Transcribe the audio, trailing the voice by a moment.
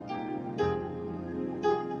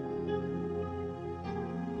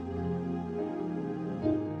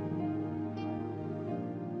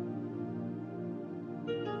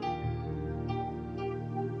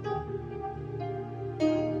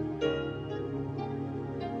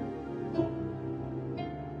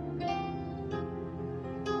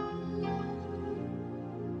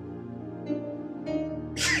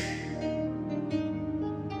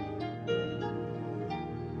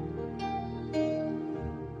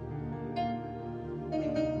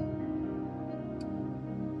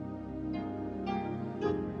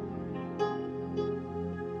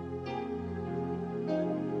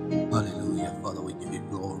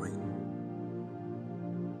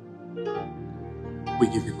We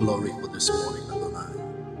give you glory for this morning, Adonai.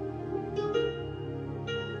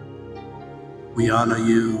 We honor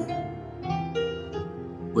you.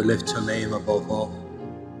 We lift your name above all.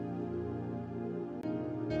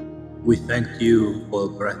 We thank you for a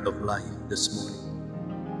breath of life this morning.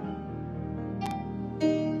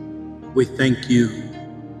 We thank you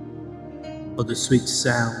for the sweet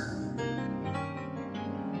sound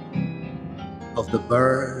of the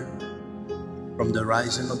bird from the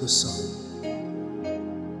rising of the sun.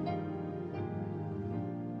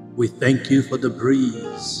 We thank you for the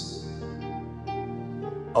breeze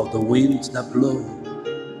of the winds that blow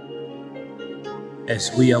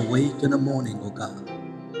as we awake in the morning, O God.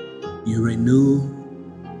 You renew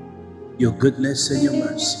your goodness and your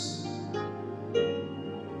mercy.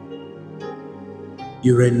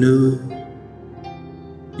 You renew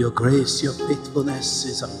your grace, your faithfulness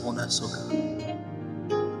is upon us, O God.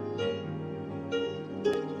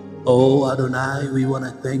 Oh Adonai, we want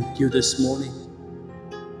to thank you this morning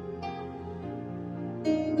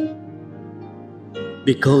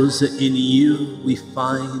because in you we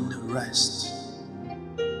find rest.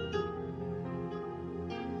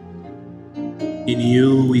 In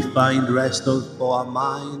you we find rest for our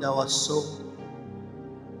mind, our soul.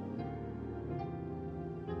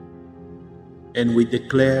 And we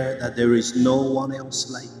declare that there is no one else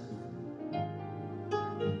like you.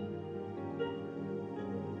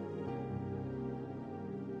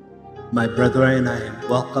 My brethren, I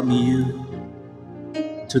welcome you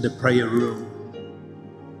to the prayer room.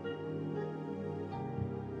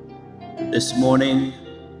 This morning,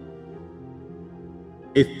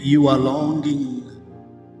 if you are longing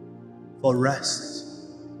for rest,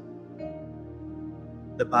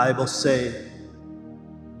 the Bible says,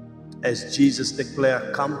 as Jesus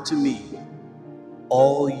declared, "Come to me,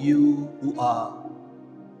 all you who are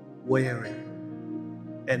weary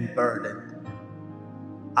and burdened,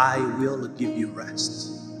 I will give you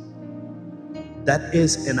rest." That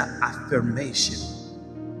is an affirmation.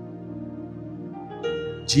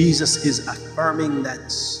 Jesus is affirming that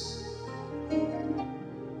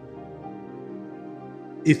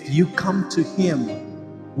if you come to him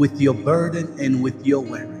with your burden and with your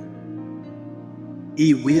worry,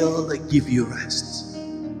 he will give you rest.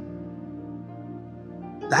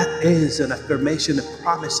 That is an affirmation, a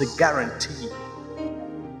promise, a guarantee.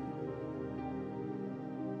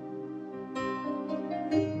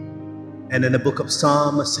 And in the book of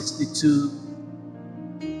Psalm 62,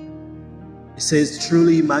 it says,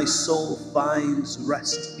 "Truly my soul finds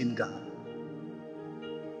rest in God.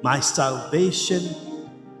 My salvation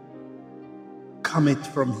cometh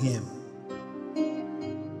from him."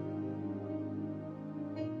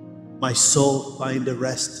 My soul find a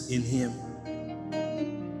rest in him.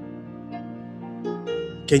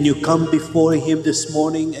 Can you come before him this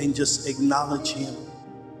morning and just acknowledge him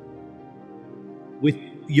with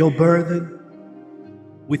your burden,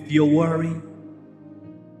 with your worry,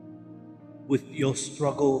 with your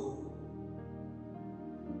struggle?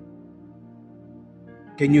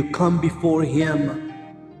 Can you come before him?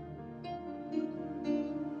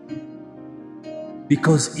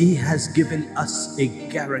 Because he has given us a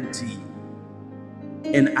guarantee,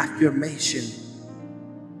 an affirmation.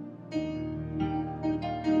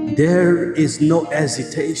 There is no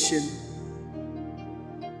hesitation.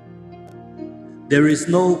 There is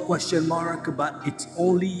no question mark, but it's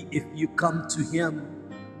only if you come to him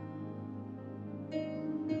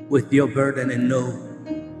with your burden and know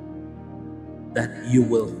that you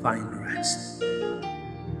will find rest.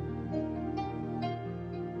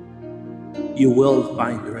 You will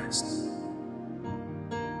find rest.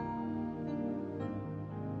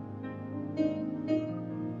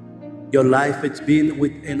 Your life has been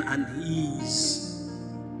with an unease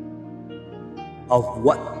of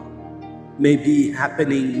what may be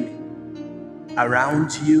happening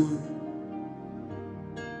around you,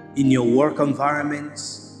 in your work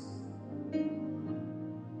environments,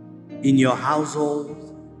 in your household,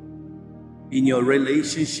 in your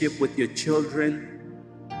relationship with your children,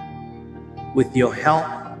 with your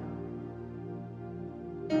health.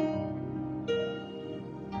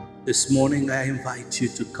 This morning I invite you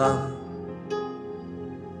to come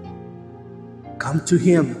to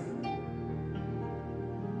him.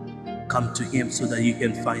 Come to him so that you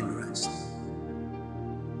can find rest.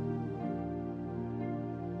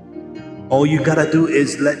 All you gotta do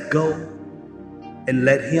is let go and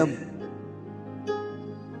let him.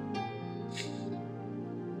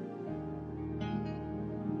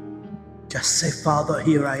 Just say, "Father,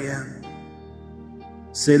 here I am."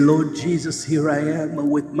 Say, "Lord Jesus, here I am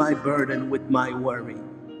with my burden, with my worry.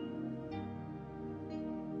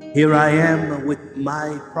 Here I am with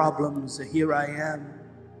my problems. Here I am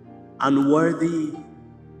unworthy.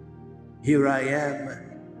 Here I am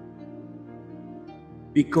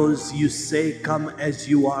because you say, come as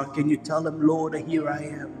you are. Can you tell him, Lord, here I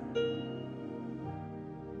am.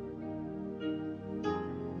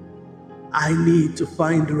 I need to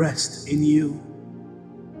find rest in you.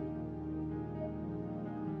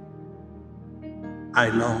 I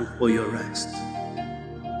long for your rest.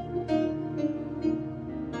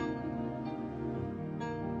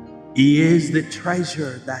 He is the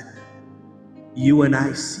treasure that you and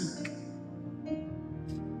I seek.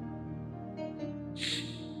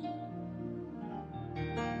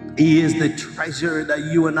 He is the treasure that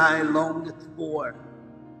you and I longed for.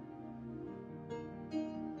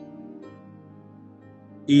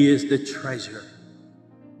 He is the treasure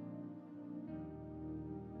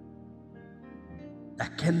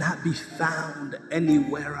that cannot be found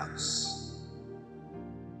anywhere else.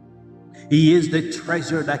 He is the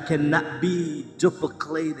treasure that cannot be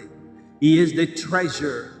duplicated. He is the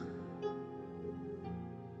treasure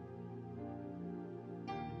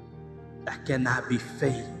that cannot be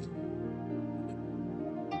faked.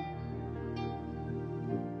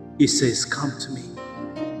 He says, come to me.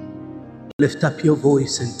 Lift up your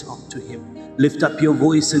voice and talk to him. Lift up your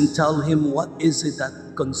voice and tell him, what is it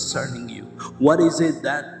that concerning you? What is it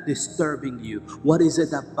that disturbing you? What is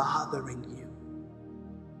it that bothering you?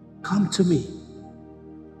 Come to me.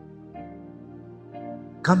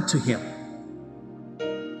 Come to him.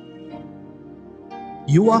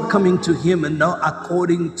 You are coming to him and not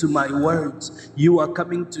according to my words. You are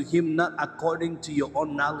coming to him not according to your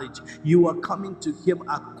own knowledge. You are coming to him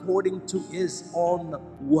according to his own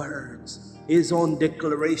words, his own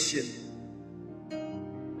declaration,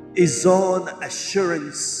 his own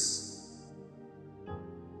assurance.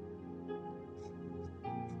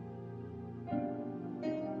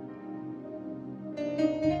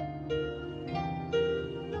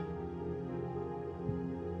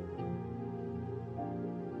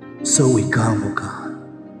 So we come, O God,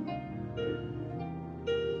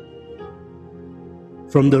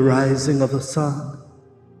 from the rising of the sun.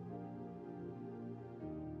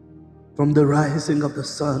 From the rising of the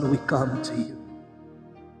sun, we come to you.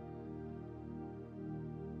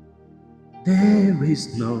 There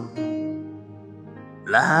is no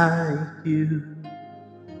like you.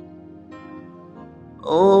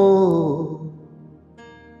 Oh,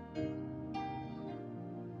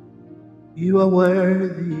 you are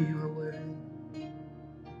worthy, you are worthy.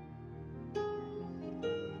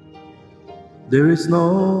 There is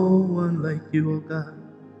no one like you, O God.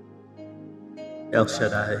 El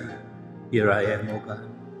Shaddai, here I am, O God,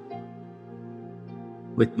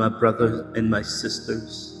 with my brothers and my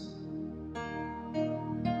sisters.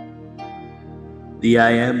 The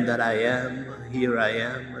I am that I am, here I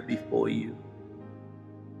am before you.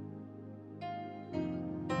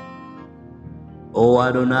 O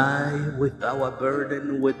Adonai, with our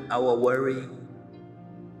burden, with our worry,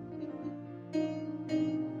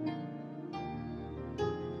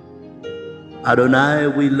 Adonai,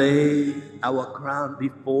 we lay our crown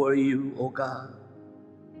before you, O God.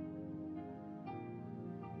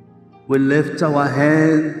 We lift our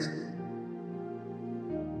hands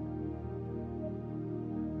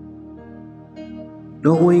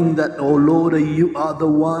knowing that, O Lord, you are the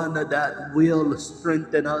one that will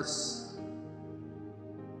strengthen us.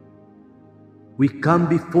 We come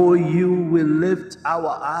before you, we lift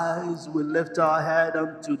our eyes, we lift our head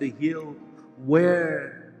unto the hill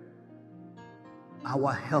where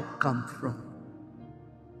our help comes from.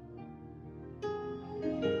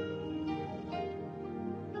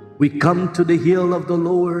 We come to the hill of the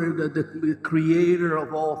Lord, the creator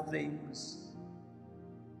of all things.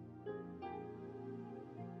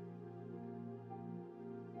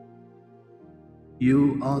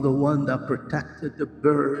 You are the one that protected the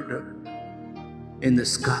bird in the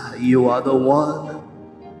sky. You are the one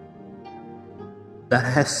that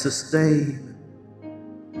has sustained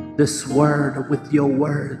this word with your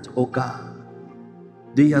word, O God.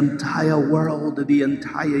 The entire world, the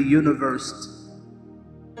entire universe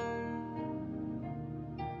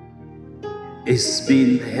is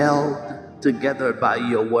being held together by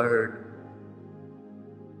your word.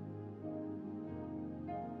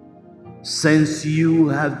 Since you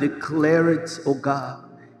have declared it, O God,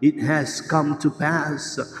 it has come to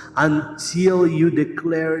pass until you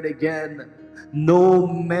declare it again. No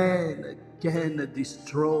man can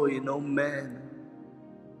destroy, no man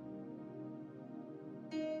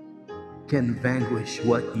can vanquish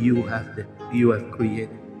what you have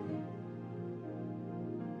created.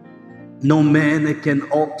 No man can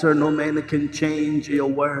alter, no man can change your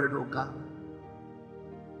word, O God.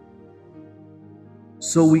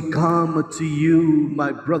 So we come to you,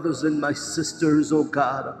 my brothers and my sisters, oh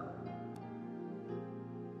God.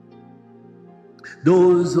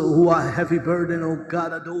 Those who are heavy burden, oh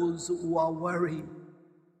God, those who are worried.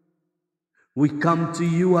 We come to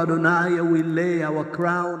you, Adonai, and we lay our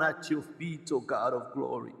crown at your feet, O God of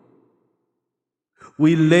glory.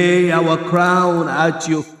 We lay our crown at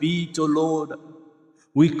your feet, O Lord.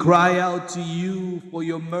 We cry out to you for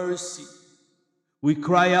your mercy. We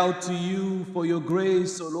cry out to you for your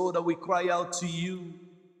grace, O Lord, and we cry out to you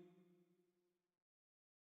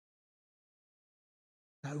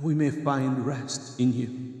that we may find rest in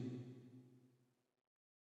you.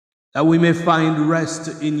 That we may find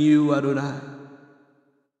rest in you, Adonai.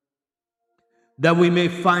 That we may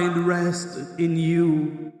find rest in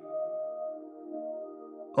you.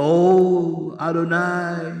 Oh,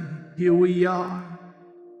 Adonai, here we are.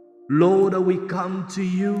 Lord, we come to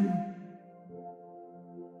you.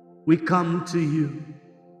 We come to you.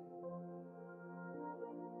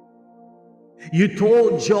 You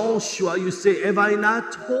told Joshua, you say, have I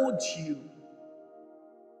not told you?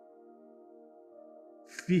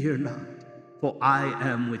 Fear not, for I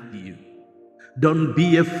am with you. Don't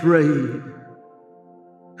be afraid,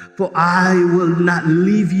 for I will not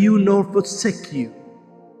leave you nor forsake you.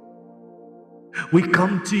 We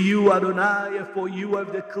come to you, Adonai, for you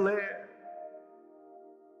have declared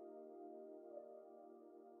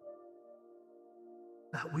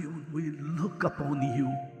that we look upon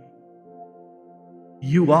you.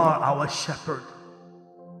 You are our shepherd,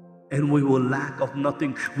 and we will lack of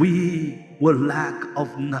nothing. We will lack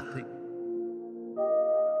of nothing.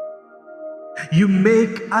 You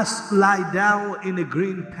make us lie down in a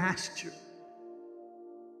green pasture.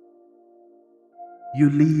 You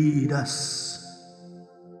lead us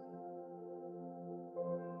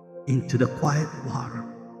into the quiet water.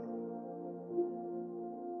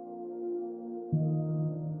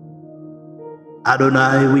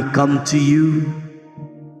 Adonai, we come to you.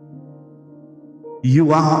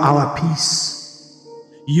 You are our peace.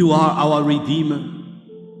 You are our Redeemer.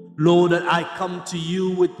 Lord, I come to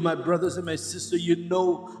you with my brothers and my sisters. You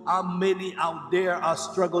know how many out there are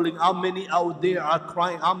struggling, how many out there are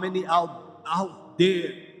crying, how many out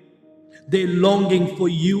there they're longing for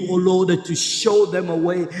you, oh Lord, to show them a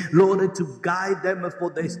way, Lord, to guide them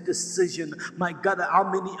for this decision. My God, how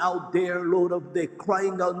many out there, Lord, they're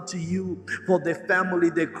crying unto you for their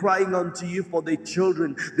family, they're crying unto you for their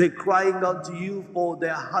children, they're crying unto you for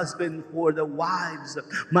their husband, for their wives.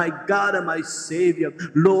 My God and my Savior,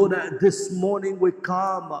 Lord, this morning we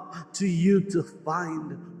come to you to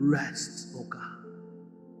find rest, oh God.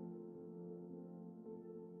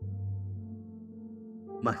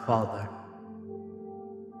 My Father,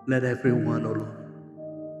 let everyone, oh Lord,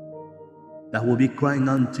 that will be crying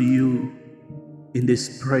unto you in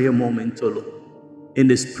this prayer moment, oh Lord, in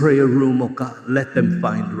this prayer room, oh God, let them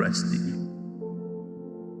find rest in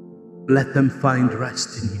you. Let them find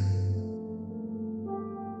rest in you.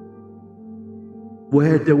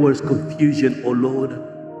 Where there was confusion, oh Lord,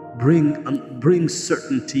 bring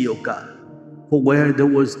certainty, oh God, for where there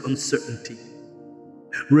was uncertainty.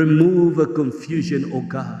 Remove a confusion, oh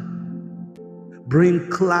God. Bring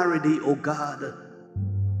clarity, oh God.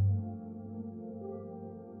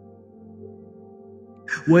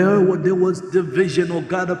 Where there was division, oh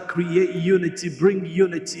God, of create unity. Bring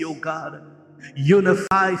unity, oh God.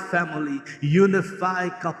 Unify family, unify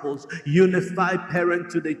couples, unify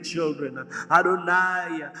parents to their children.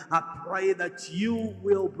 Adonai, I pray that you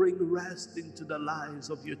will bring rest into the lives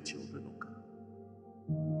of your children, oh God.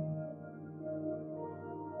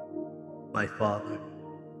 My Father,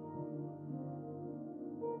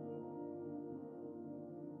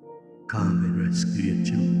 come and rescue your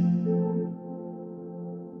children.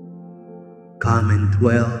 Come and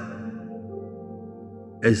dwell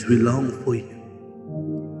as we long for you.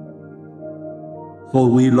 For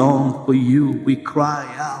we long for you, we cry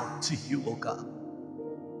out to you, O God.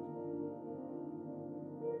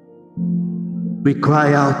 We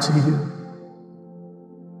cry out to you.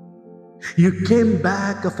 You came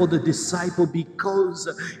back for the disciple because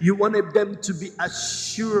you wanted them to be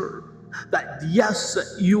assured that yes,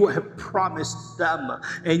 you have promised them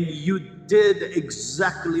and you did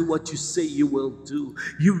exactly what you say you will do.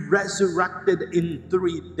 You resurrected in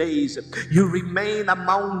 3 days. You remain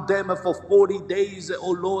among them for 40 days,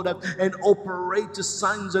 oh Lord, and operate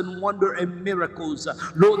signs and wonder and miracles.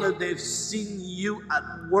 Lord, they've seen you at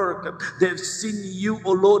work. They've seen you,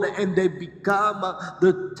 oh Lord, and they become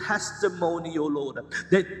the testimony, oh Lord.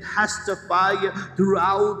 They testify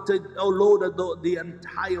throughout, oh Lord, the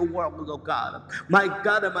entire world, oh God. My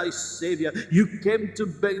God and my Savior, you came to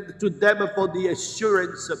them them for the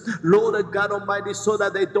assurance, Lord God Almighty, so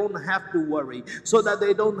that they don't have to worry, so that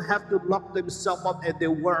they don't have to lock themselves up as they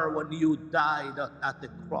were when you died at the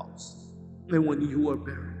cross and when you were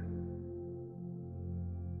buried.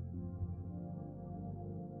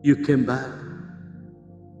 You came back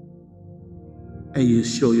and you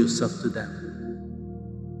show yourself to them.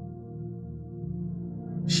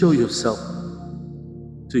 Show yourself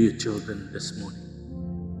to your children this morning.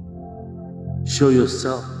 Show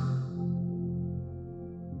yourself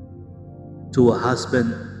to a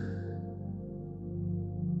husband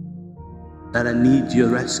that needs your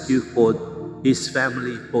rescue for his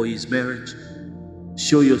family, for his marriage.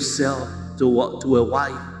 Show yourself to a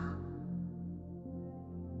wife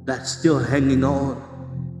that's still hanging on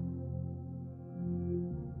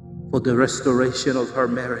for the restoration of her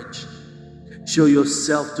marriage. Show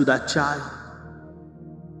yourself to that child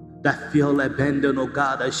that feel abandoned, oh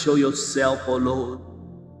God. Show yourself, oh Lord.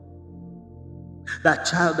 That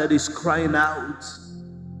child that is crying out.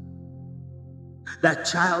 That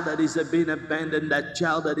child that is being abandoned. That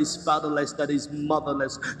child that is fatherless, that is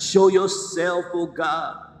motherless. Show yourself, oh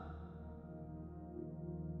God.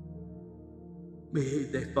 May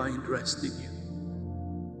they find rest in you.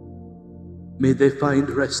 May they find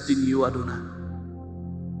rest in you, Adonai.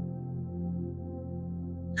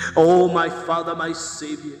 Oh, my Father, my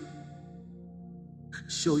Savior.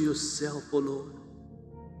 Show yourself, oh Lord.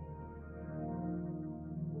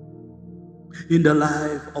 In the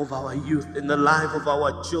life of our youth, in the life of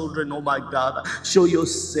our children, oh my God. Show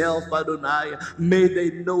yourself, Adonai. May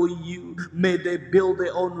they know you. May they build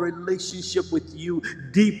their own relationship with you.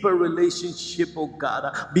 Deeper relationship, oh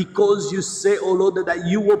God. Because you say, oh Lord, that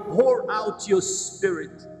you will pour out your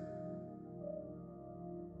Spirit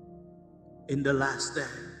in the last day.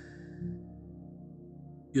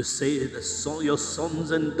 You say that your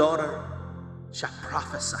sons and daughters shall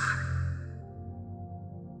prophesy.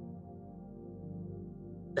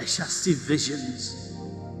 They shall see visions.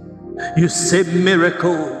 You say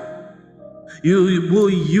miracle. You will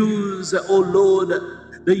use, oh Lord,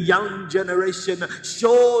 the young generation.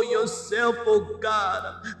 Show yourself, oh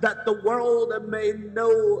God, that the world may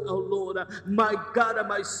know, oh Lord, my God and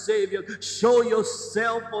my Savior. Show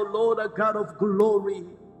yourself, oh Lord, a God of glory.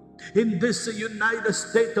 In this United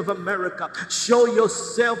States of America, show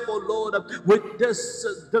yourself, oh Lord, with this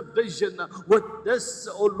division, with this,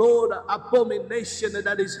 oh Lord, abomination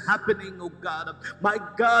that is happening, oh God. My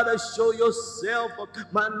God, show yourself,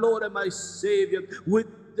 my Lord and my Savior, with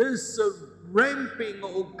this ramping,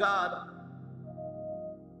 oh God,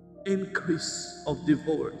 increase of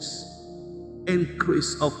divorce,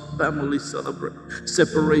 increase of family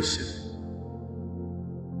separation,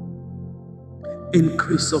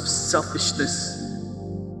 increase of selfishness.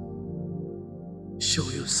 Show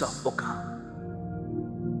yourself, oh God.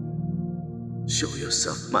 Show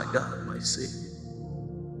yourself, my God, my Savior.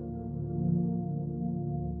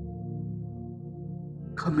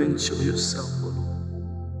 Come and show yourself, oh Lord.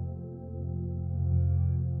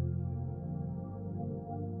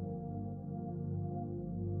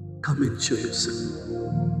 Come and show yourself.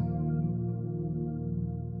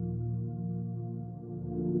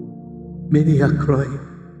 Many are crying.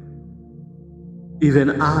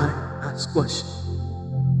 Even I ask questions.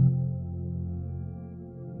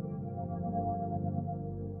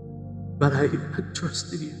 But I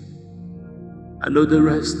trust in you. I know the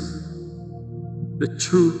rest, the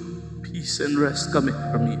true peace and rest coming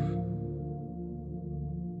from you.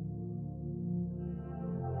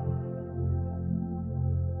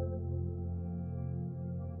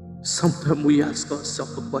 Sometimes we ask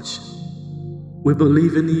ourselves a question. We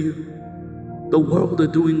believe in you. The world are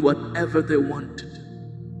doing whatever they want to do.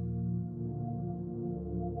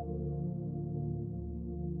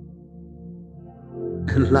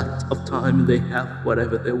 And lots of time they have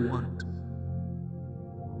whatever they want.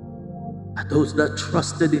 Are those that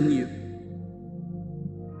trusted in you?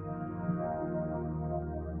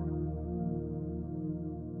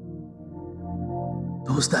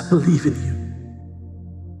 Those that believe in you.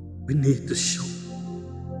 We need to show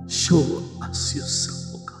us yourself.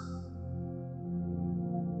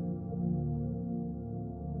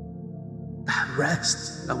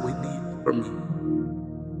 Rest that we need from you.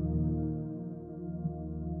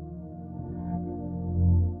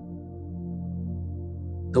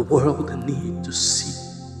 The world needs to see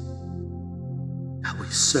that we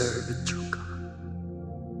serve a true God.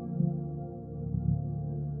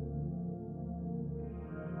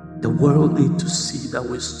 The world needs to see that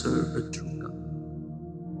we serve a true God.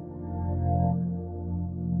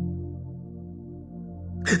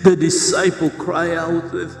 The disciple cry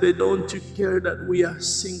out, if they don't you care that we are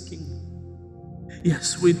sinking?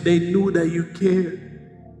 Yes, they knew that you cared,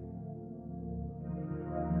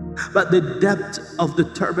 but the depth of the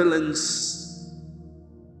turbulence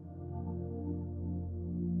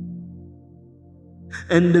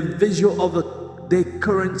and the visual of their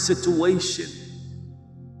current situation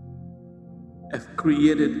have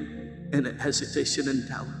created an hesitation and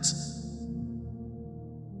doubt.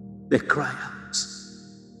 They cry out.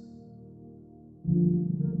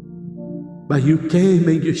 But you came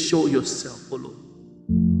and you show yourself, oh Lord.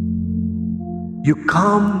 You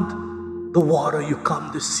calmed the water, you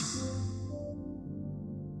calmed the sea.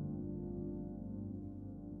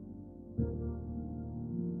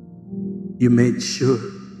 You made sure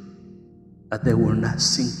that they were not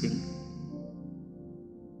sinking.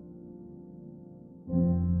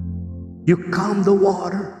 You calmed the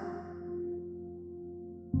water.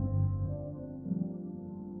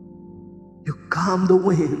 You calmed the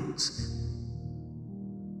winds.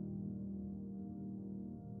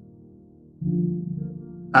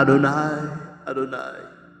 Adonai, Adonai,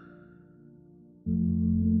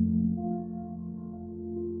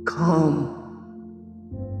 calm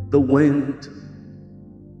the wind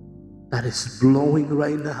that is blowing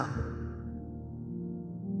right now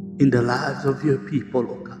in the lives of your people,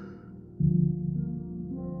 oh God.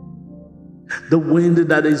 The wind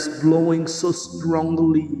that is blowing so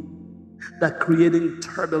strongly, that creating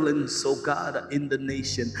turbulence, oh God, in the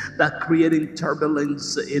nation, that creating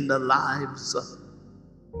turbulence in the lives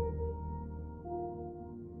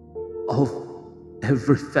of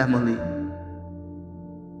every family.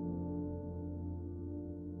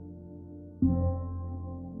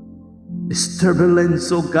 This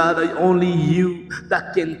turbulence, oh God, only you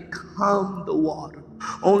that can calm the water.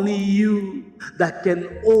 Only you that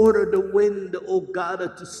can order the wind, oh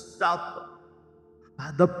God, to stop.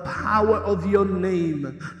 By the power of your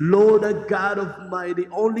name, Lord God Almighty,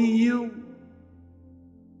 only you.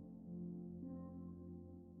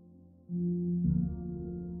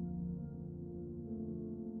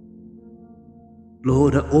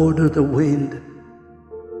 Lord, order the wind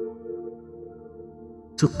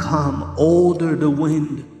to come. Order the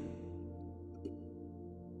wind.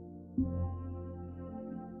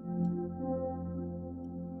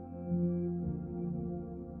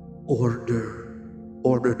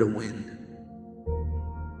 Order the wind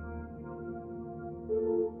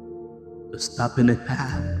to stop in a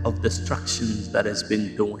path of destructions that has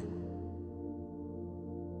been doing.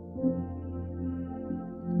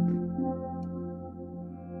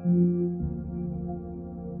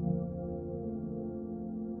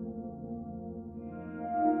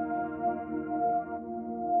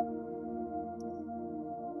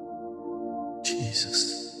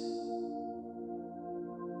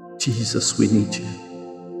 Jesus, we need you.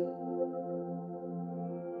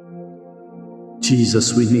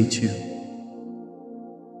 Jesus, we need you.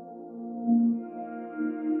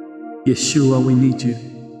 Yeshua, we need you.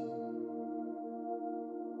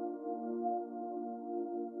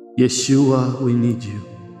 Yeshua, we need you.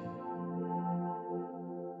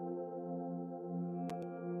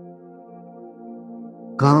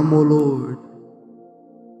 Come, O Lord.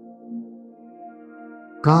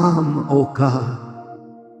 Come, O God.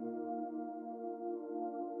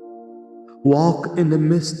 Walk in the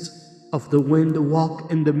midst of the wind,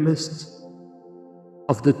 walk in the midst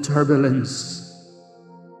of the turbulence.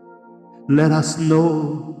 Let us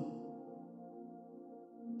know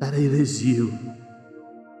that it is you.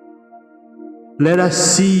 Let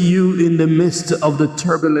us see you in the midst of the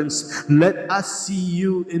turbulence. Let us see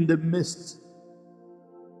you in the midst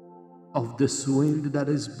of this wind that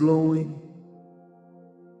is blowing.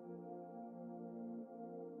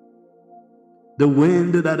 The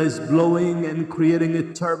wind that is blowing and creating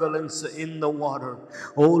a turbulence in the water.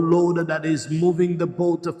 Oh Lord, that is moving the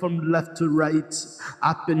boat from left to right,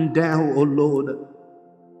 up and down, oh Lord.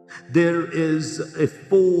 There is a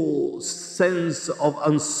full sense of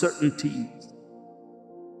uncertainty.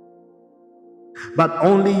 But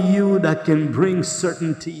only you that can bring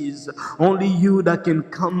certainties, only you that can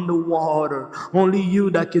calm the water, only you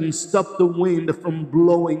that can stop the wind from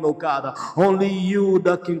blowing, oh God, only you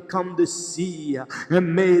that can calm the sea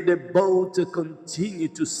and make the boat to continue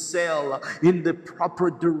to sail in the proper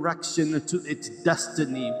direction to its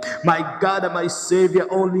destiny. My God and my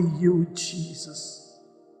Savior, only you, Jesus.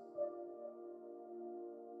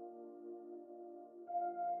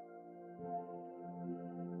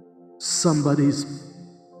 Somebody's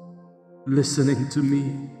listening to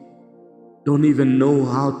me, don't even know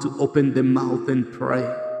how to open their mouth and pray,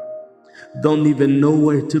 don't even know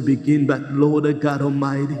where to begin. But Lord God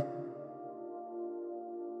Almighty,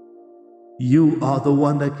 you are the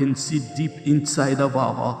one that can see deep inside of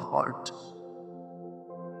our heart.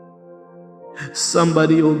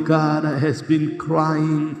 Somebody, oh God, has been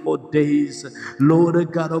crying for days.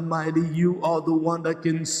 Lord God Almighty, you are the one that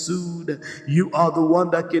can soothe. You are the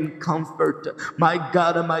one that can comfort. My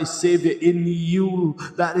God and my Savior, in you,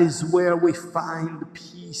 that is where we find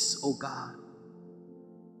peace, oh God.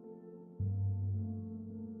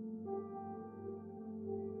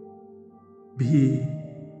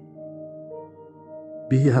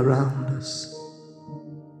 Be around us.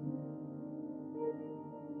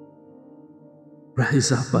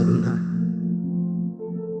 Rise up, Adonai.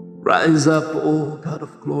 Rise up, oh God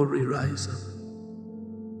of glory, rise up.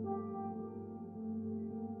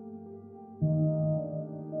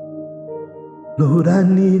 Lord, I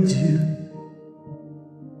need you.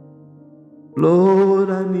 Lord,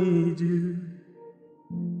 I need you.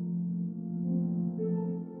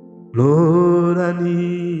 Lord, I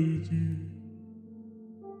need you.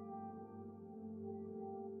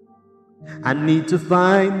 I need to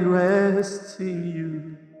find rest in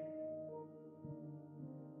you.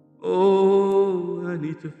 Oh, I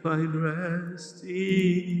need to find rest in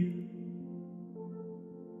you.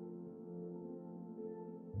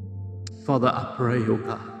 Father, I pray, oh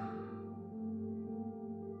God.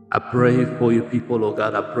 I pray for your people, oh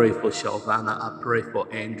God. I pray for Shalvana. I pray for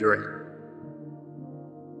Andrea.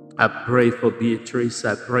 I pray for Beatrice.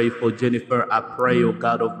 I pray for Jennifer. I pray, oh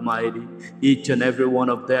God Almighty, each and every one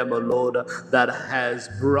of them, oh Lord, that has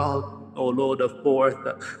brought, oh Lord, forth,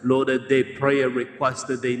 Lord, their prayer requests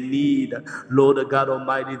that they need. Lord God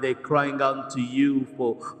Almighty, they're crying out to you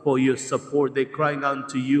for your support. They're crying out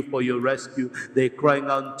to you for your rescue. They're crying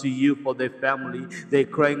out to you for their family. They're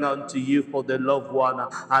crying out to you for their loved one.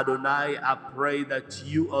 Adonai, I pray that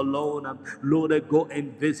you alone, Lord, go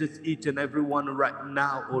and visit each and every one right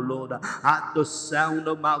now, oh Lord, at the sound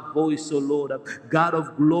of my voice, oh Lord, God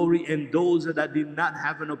of glory, and those that did not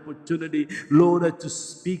have an opportunity, Lord, to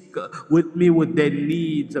speak with me with their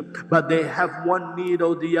needs, but they have one need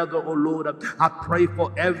or the other, oh Lord. I pray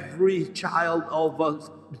for every child of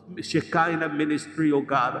Shekinah ministry, oh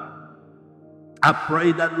God. I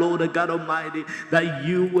pray that, Lord God Almighty, that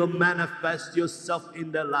you will manifest yourself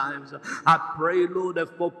in their lives. I pray, Lord,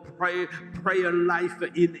 for prayer life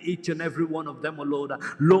in each and every one of them, oh Lord.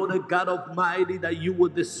 Lord God Almighty, that you will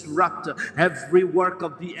disrupt every work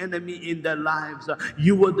of the enemy in their lives.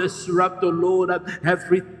 You will disrupt, oh Lord,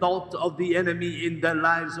 every thought of the enemy in their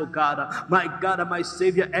lives, oh God. My God and my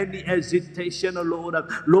Savior, any hesitation, oh Lord,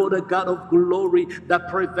 Lord God of glory, that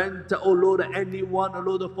prevent, oh Lord, anyone, oh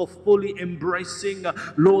Lord, for fully embracing,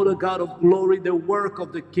 Lord God of glory, the work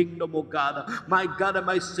of the kingdom, oh God. My God and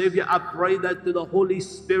my Savior, I pray that the Holy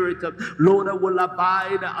Spirit, Lord, will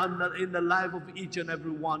abide in the life of each and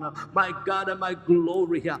every one. My God and my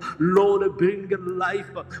glory, Lord, bring life,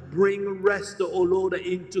 bring rest, oh Lord,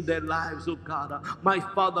 into their lives, oh God. My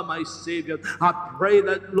Father, my Savior, I pray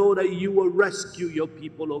that, Lord, that you will rescue your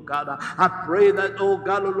people, oh God. I pray that, oh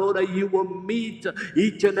God, oh Lord, that you will meet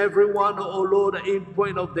each and every one, oh Lord, in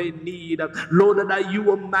point of their need. Lord, that you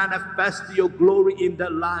will manifest your glory in their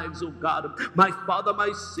lives, oh God. My Father,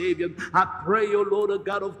 my Savior, I pray, oh Lord,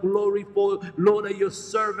 God of glory, for, Lord, your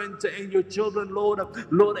servant and your children, Lord,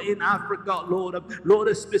 in Africa,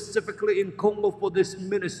 Lord, specifically in Congo, for this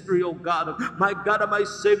ministry, oh God. My God and my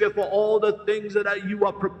Savior, for all the things that you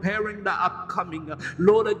are preparing that are coming.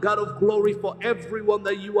 Lord, God of glory, for everyone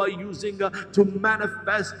that you are using to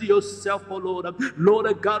manifest yourself, oh Lord.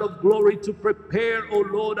 Lord, God of glory, to prepare, oh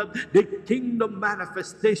Lord, the kingdom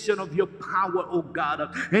manifestation of your power, oh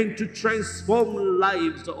God, and to transform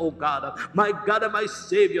lives, oh God. My God and my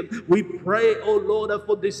Savior, we pray, oh Lord,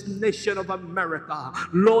 for this nation of America.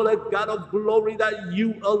 Lord God of glory, that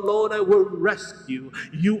you alone will rescue.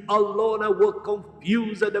 You alone will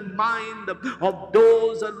confuse the mind of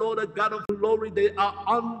those, Lord God of glory, they are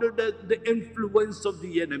under the influence of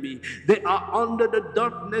the enemy. They are under the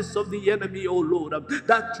darkness of the enemy, oh Lord,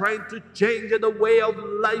 that trying to change the way of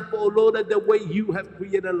life, oh Lord, the way you have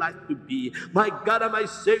created life to be. My God and my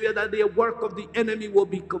Savior, that the work of the enemy will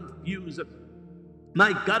be confused.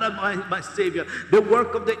 My God and my Savior, the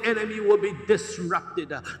work of the enemy will be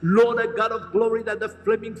disrupted. Lord God of glory, that the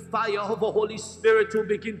flaming fire of the Holy Spirit will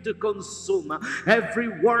begin to consume every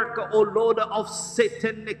work, oh Lord, of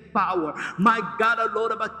satanic power. My God, oh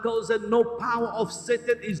Lord, because no power of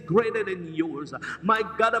Satan is greater than yours. My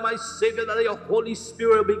God and my Savior, that your Holy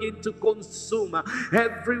Spirit will begin to consume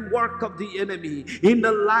every work of the enemy in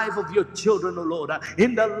the life of your children, oh Lord,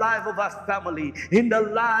 in the life of our family, in the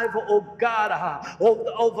life, oh God,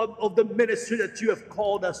 of the ministry that you have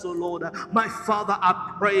called us, oh Lord. My Father,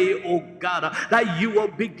 I pray, oh God, that you will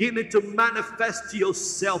begin to manifest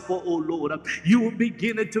yourself, oh Lord. You will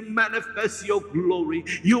begin to manifest your glory.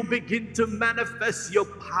 You begin to manifest your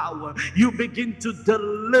power. You begin to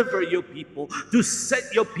deliver your people, to set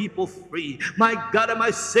your people free. My God and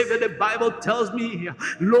my Savior, the Bible tells me,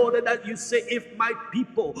 Lord, that you say, if my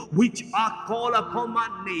people which are called upon my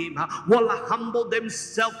name will humble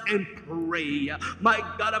themselves and pray, my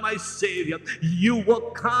God and my Savior, you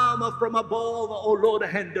will come from above, oh Lord,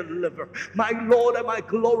 and deliver. My Lord and my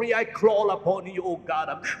glory, I call upon you, oh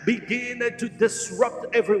God. Begin to disrupt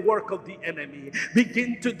every work of the enemy.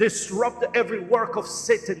 Begin to disrupt every work of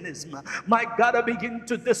Satanism. My God, begin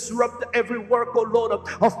to disrupt every work, oh Lord,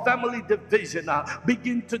 of family division.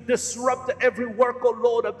 Begin to disrupt every work, oh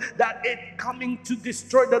Lord, that it coming to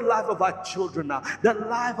destroy the life of our children, the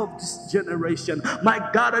life of this generation. My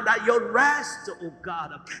God, that your rest, oh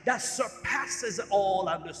God, that surpasses all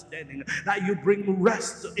understanding, that you bring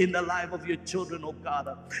rest in the life of your children, oh God,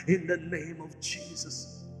 in the name of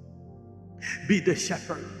Jesus. Be the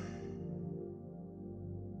shepherd.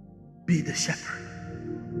 Be the shepherd.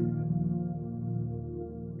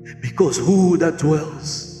 Because who that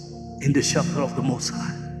dwells in the shelter of the Most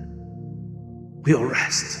High will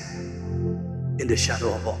rest in the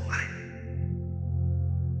shadow of Almighty.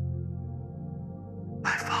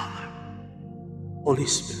 My Father, Holy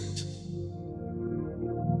Spirit,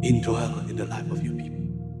 indwell in the life of your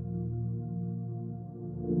people.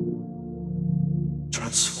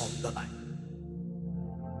 Transform the life.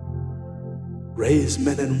 Raise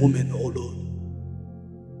men and women, O Lord,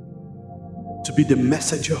 to be the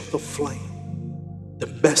messenger of the flame, the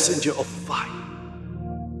messenger of fire,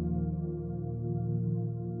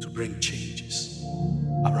 to bring changes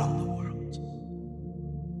around the world.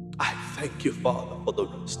 I thank you, Father, for the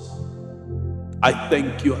rest. I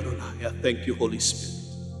thank you, Adonai. I thank you, Holy Spirit.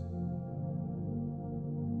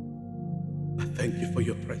 I thank you for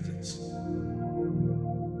your presence.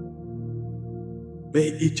 May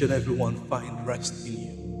each and every one find rest in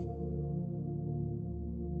you.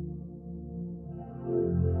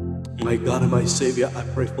 My God and my Savior, I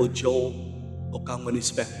pray for Joel Okang and his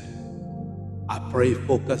family. I pray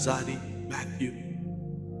for Kazadi, Matthew.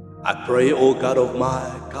 I pray, oh God of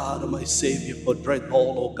my God and my Savior, for Dread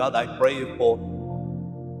Hall. Oh God, I pray for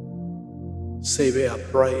Savior. I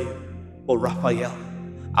pray for Raphael.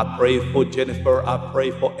 I pray for Jennifer. I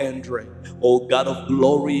pray for Andre. Oh God of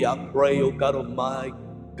glory, I pray, oh God of my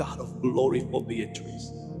God of glory, for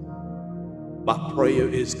Beatrice. My prayer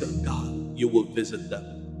is that God, you will visit them,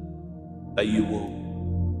 that you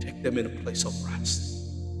will take them in a place of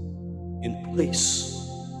rest, in place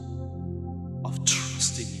of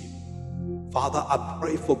trusting you. Father, I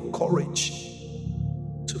pray for courage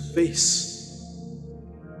to face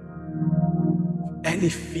any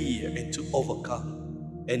fear and to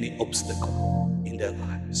overcome any obstacle in their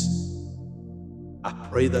lives. I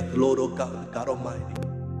pray that, Lord, oh God, God Almighty,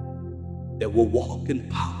 they will walk in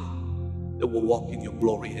power, they will walk in your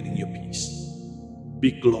glory and in your peace.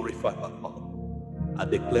 Be glorified, my Father. I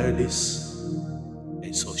declare this,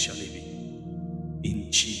 and so shall it be.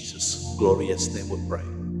 In Jesus' glorious name we pray.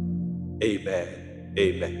 Amen.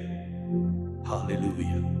 Amen.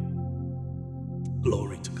 Hallelujah.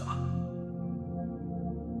 Glory to God.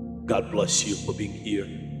 God bless you for being here.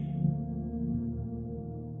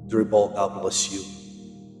 Dribble, God bless you.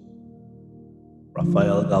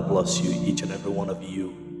 Raphael, God bless you. Each and every one of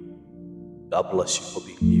you, God bless you for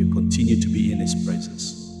being here. Continue to be in His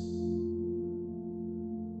presence.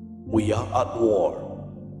 We are at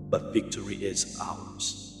war, but victory is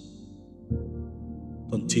ours.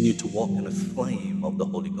 Continue to walk in the flame of the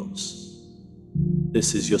Holy Ghost.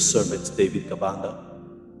 This is your servant, David Kabanda,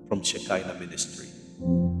 from Shekinah Ministry.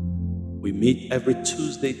 We meet every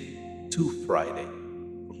Tuesday to Friday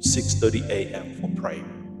from 6:30 a.m. for prayer.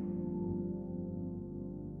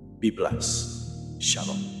 Be blessed.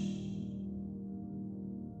 Shalom.